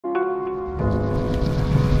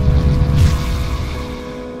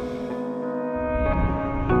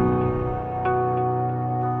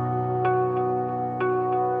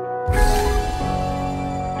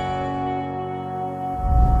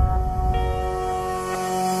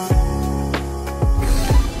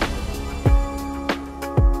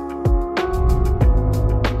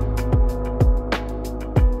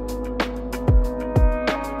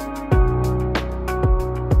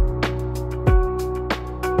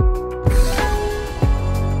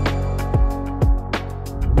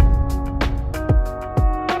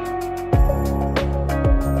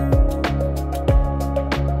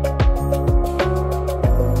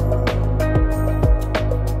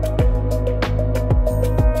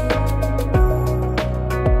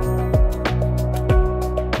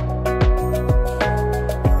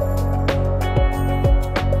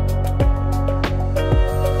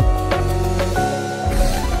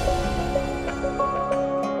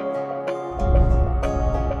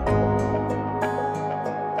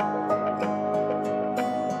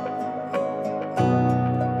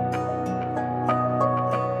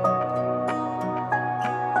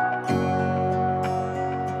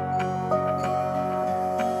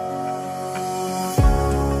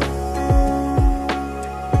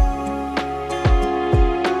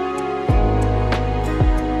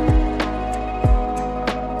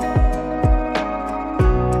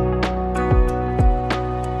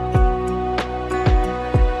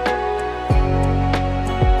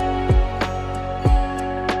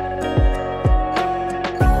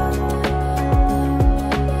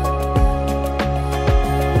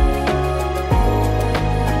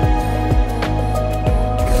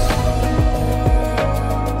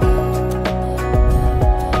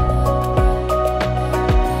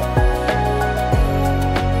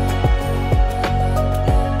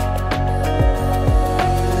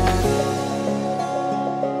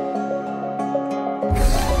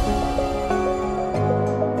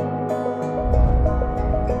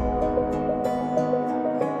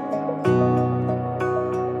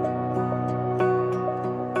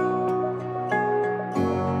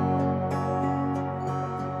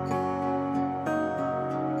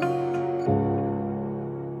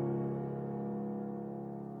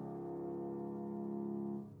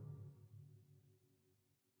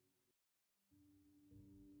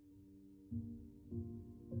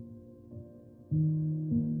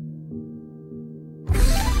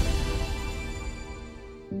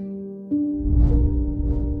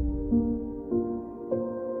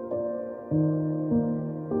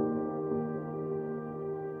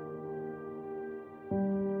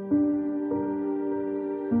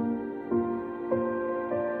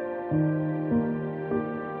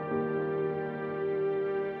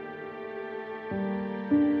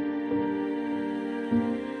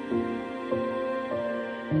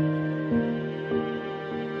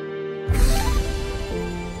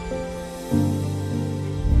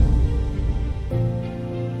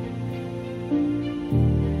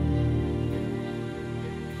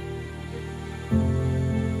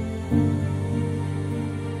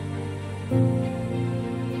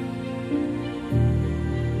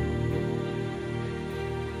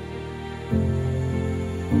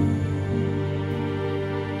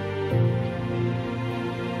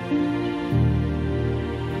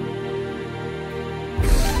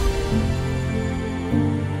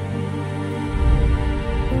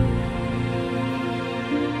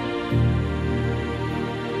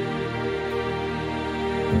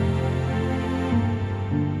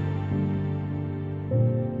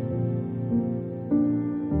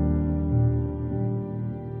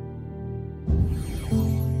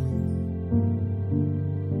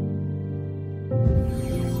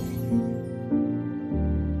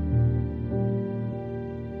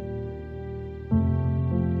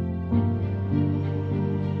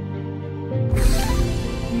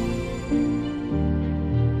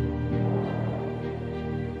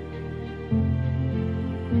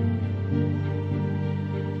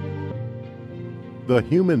The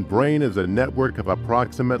human brain is a network of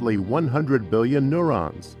approximately 100 billion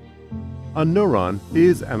neurons. A neuron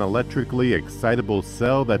is an electrically excitable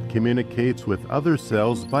cell that communicates with other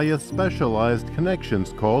cells via specialized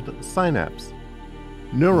connections called synapses.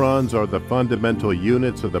 Neurons are the fundamental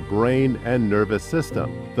units of the brain and nervous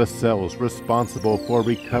system, the cells responsible for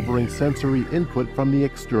recovering sensory input from the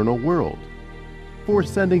external world, for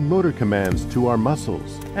sending motor commands to our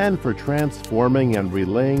muscles, and for transforming and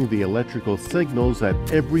relaying the electrical signals at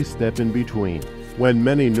every step in between. When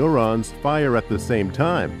many neurons fire at the same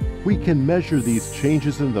time, we can measure these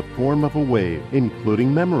changes in the form of a wave,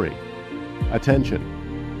 including memory,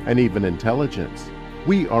 attention, and even intelligence.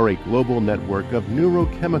 We are a global network of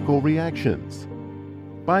neurochemical reactions.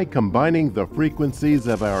 By combining the frequencies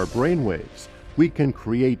of our brainwaves, we can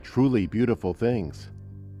create truly beautiful things.